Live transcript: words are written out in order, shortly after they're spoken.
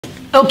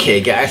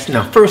Okay guys,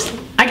 now first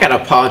I gotta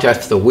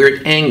apologize for the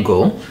weird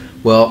angle.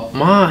 Well,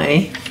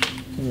 my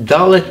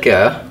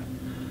Delica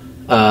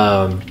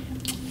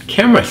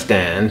camera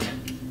stand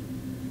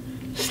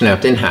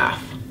snapped in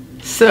half.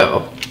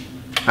 So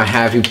I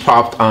have you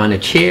propped on a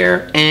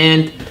chair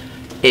and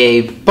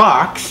a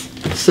box.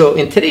 So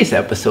in today's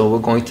episode, we're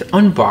going to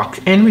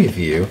unbox and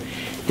review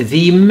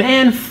the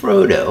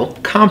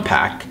Manfrotto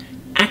Compact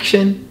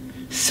Action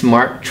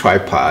Smart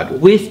Tripod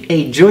with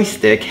a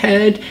joystick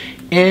head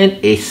and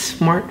a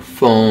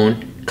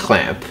smartphone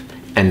clamp,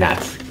 and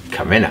that's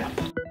coming up.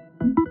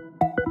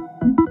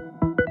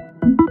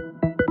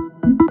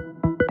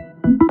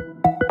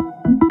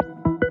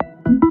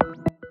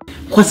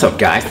 What's up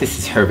guys, this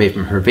is HERVEs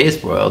from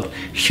HERVEs World,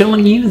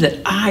 showing you that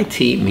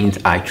IT means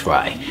I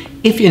try.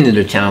 If you're new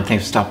to the channel,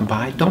 thanks for stopping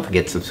by. Don't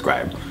forget to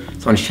subscribe.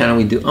 So on this channel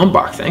we do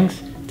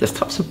unboxings,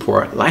 desktop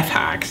support, life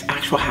hacks,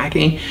 actual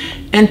hacking,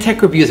 and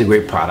tech reviews of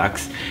great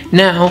products.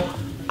 Now,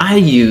 I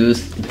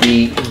use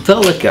the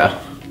Delica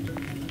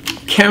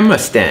camera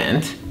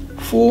stand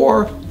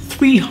for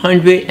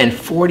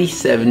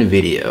 347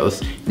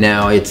 videos.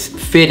 Now, it's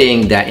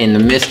fitting that in the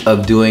midst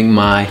of doing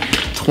my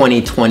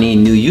 2020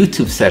 new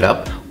YouTube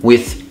setup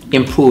with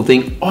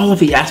improving all of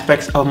the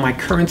aspects of my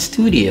current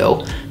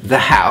studio, the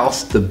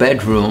house, the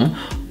bedroom,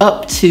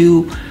 up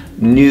to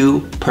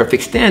new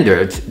perfect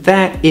standards,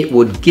 that it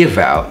would give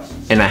out,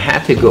 and I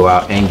had to go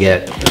out and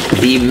get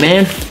the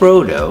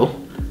Manfrotto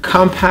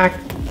Compact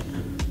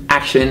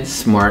Action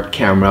Smart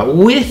Camera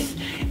with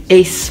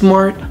a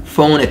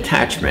smartphone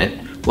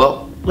attachment.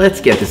 Well, let's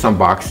get this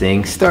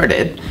unboxing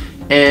started,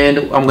 and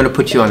I'm gonna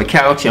put you on the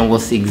couch and we'll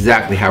see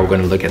exactly how we're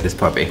gonna look at this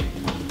puppy.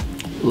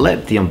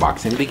 Let the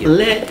unboxing begin.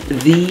 Let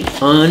the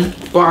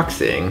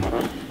unboxing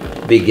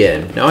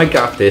begin. Now I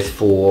got this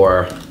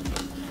for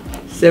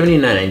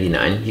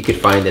 $79.99. You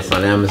could find this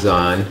on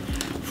Amazon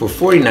for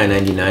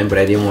 $49.99, but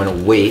I didn't want to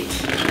wait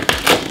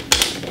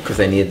because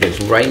I needed this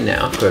right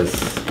now because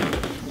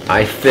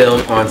I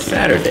film on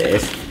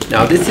Saturdays.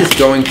 Now this is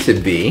going to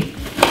be,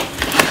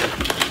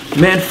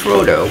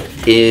 Manfrotto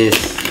is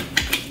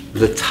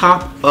the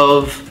top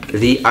of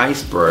the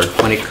iceberg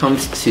when it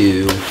comes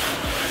to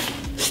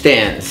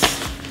stands.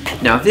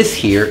 Now this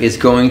here is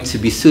going to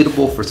be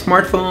suitable for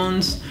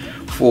smartphones,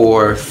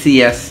 for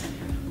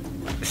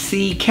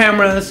CSC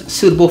cameras,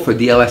 suitable for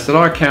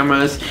DSLR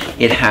cameras.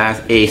 It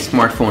has a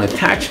smartphone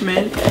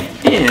attachment,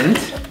 and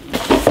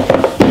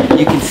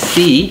you can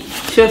see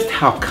just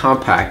how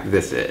compact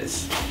this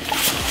is.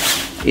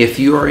 If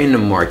you are in the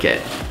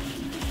market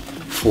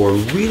for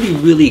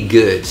really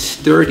good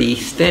sturdy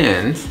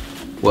stands,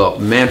 well,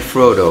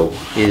 Manfrotto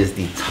is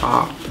the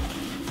top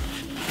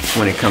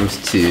when it comes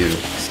to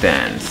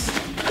stands.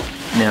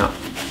 Now,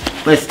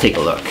 let's take a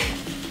look.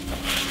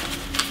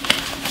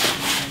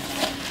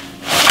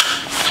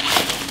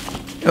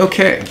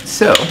 Okay,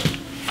 so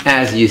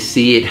as you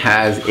see, it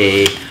has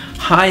a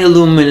high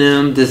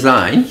aluminum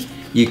design.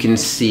 You can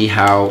see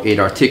how it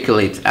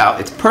articulates out.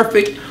 It's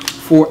perfect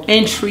for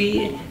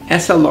entry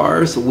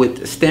SLRs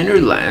with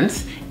standard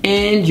lens,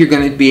 and you're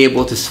going to be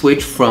able to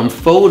switch from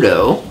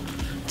photo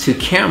to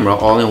camera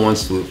all in one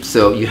swoop.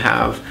 So you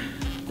have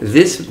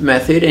this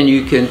method, and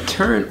you can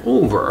turn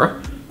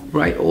over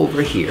right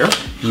over here.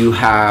 You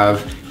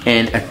have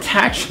an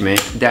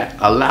attachment that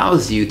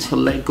allows you to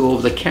let go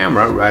of the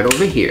camera right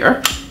over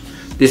here.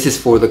 This is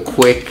for the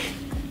quick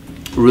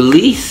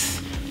release.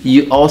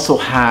 You also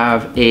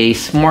have a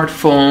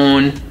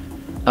smartphone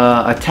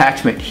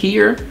attachment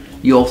here.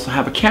 You also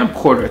have a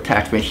camcorder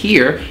attachment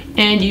here,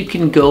 and you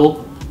can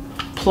go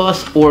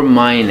plus or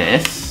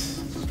minus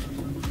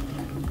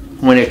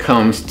when it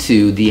comes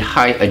to the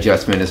height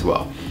adjustment as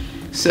well.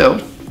 So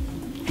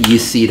you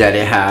see that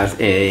it has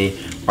a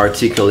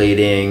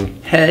articulating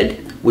head,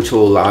 which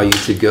will allow you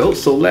to go.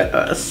 So let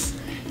us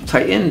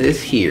tighten this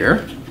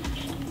here.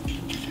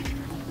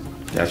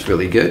 That's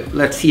really good.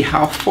 Let's see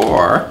how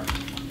far.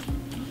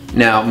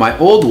 Now my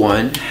old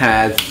one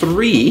had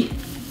 3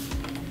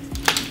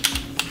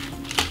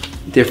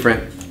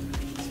 different.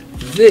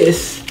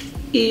 This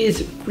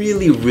is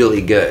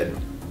really good.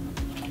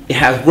 It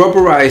has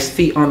rubberized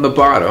feet on the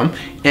bottom,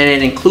 and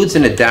it includes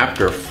an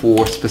adapter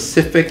for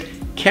specific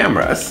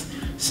cameras.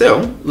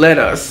 So let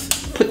us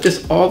put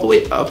this all the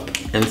way up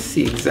and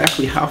see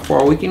exactly how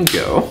far we can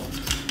go.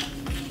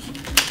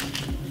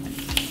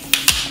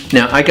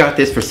 Now I got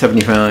this for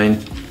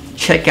 $79.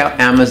 Check out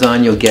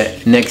Amazon, you'll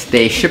get next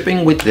day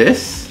shipping with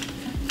this.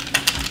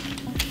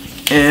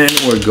 And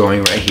we're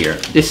going right here.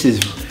 This is,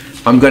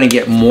 I'm gonna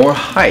get more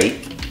height.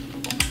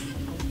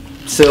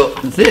 So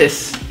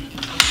this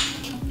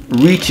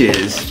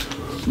reaches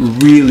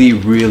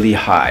really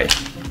high.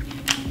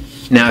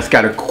 Now it's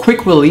got a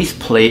quick release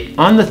plate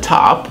on the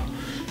top.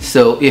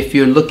 So if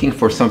you're looking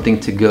for something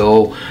to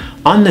go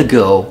on the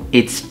go,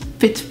 it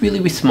fits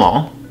really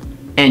small,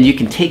 and you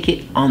can take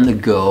it on the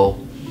go.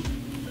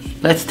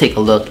 Let's take a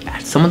look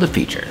at some of the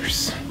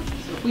features. So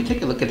if we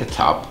take a look at the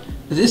top,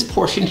 this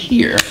portion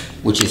here,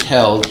 which is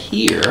held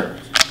here,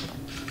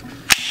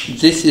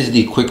 this is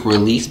the quick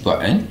release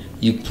button.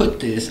 You put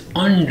this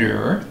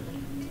under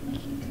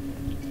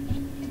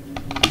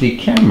the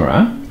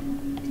camera,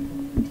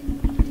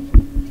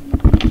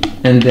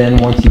 and then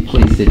once you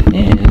place it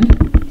in,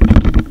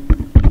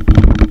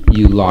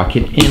 you lock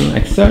it in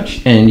like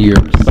such, and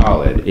you're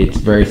solid. It's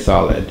very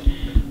solid.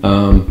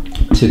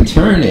 To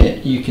turn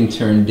it, you can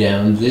turn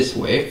down this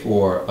way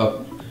for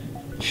up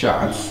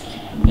shots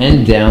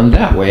and down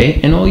that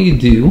way, and all you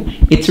do,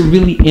 it's a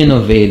really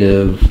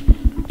innovative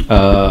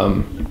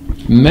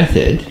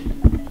method.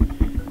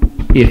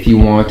 If you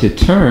want to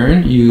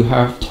turn, you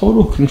have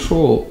total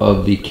control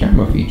of the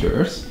camera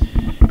features,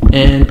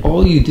 and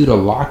all you do to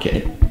lock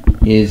it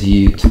is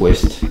you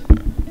twist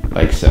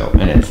like so,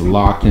 and it's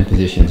locked in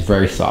position. It's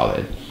very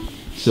solid.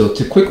 So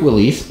to quick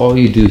release, all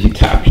you do is you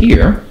tap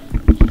here.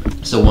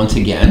 So once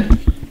again,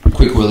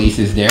 quick release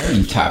is there.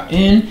 You tap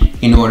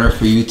in order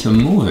for you to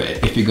move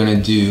it. If you're gonna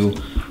do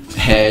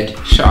head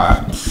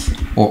shots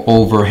or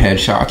overhead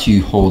shots,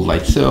 you hold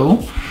like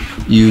so.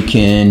 You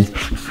can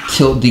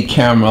tilt the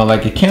camera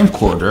like a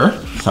camcorder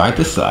side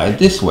to side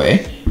this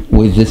way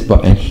with this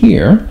button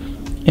here,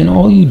 and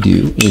all you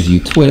do is you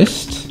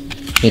twist.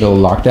 It'll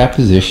lock that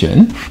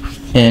position,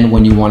 and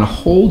when you want to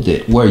hold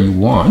it where you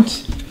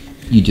want,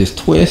 you just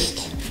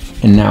twist,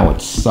 and now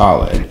it's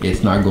solid.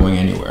 It's not going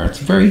anywhere. It's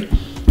very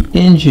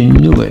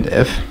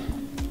ingenuitive.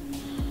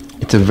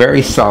 It's a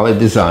very solid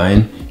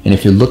design, and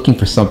if you're looking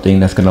for something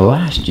that's going to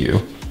last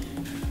you,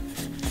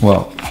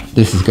 well,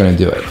 this is going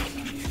to do it.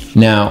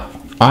 Now,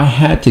 I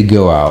had to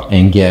go out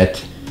and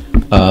get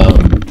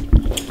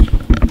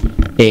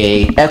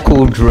a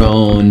Echo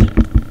Drone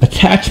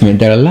attachment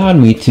that allowed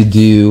me to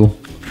do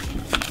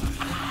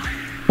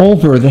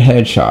over the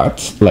head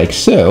shots like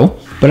so,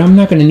 but I'm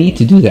not going to need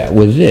to do that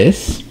with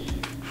this.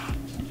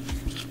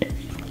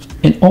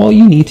 And all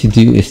you need to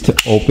do is to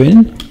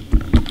open,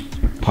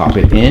 pop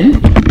it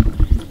in,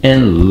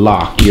 and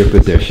lock your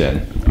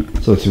position.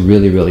 So it's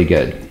really, really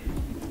good.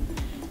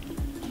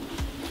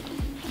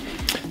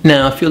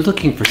 Now, if you're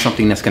looking for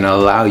something that's going to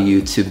allow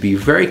you to be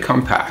very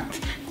compact,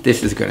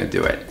 this is going to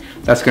do it.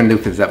 That's going to do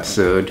it for this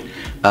episode.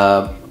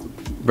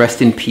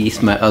 Rest in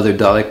peace, my other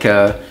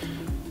Delica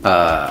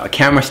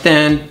camera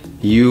stand.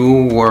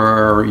 You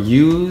were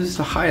used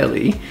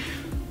highly,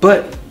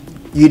 but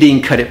you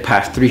didn't cut it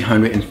past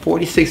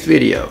 346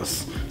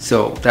 videos.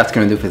 So that's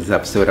going to do it for this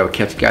episode. I will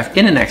catch you guys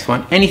in the next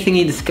one. Anything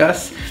you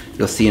discuss,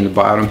 you'll see in the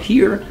bottom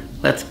here.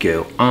 Let's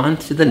go on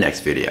to the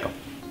next video.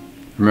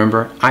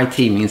 Remember, IT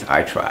means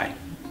I try.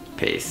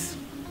 Peace.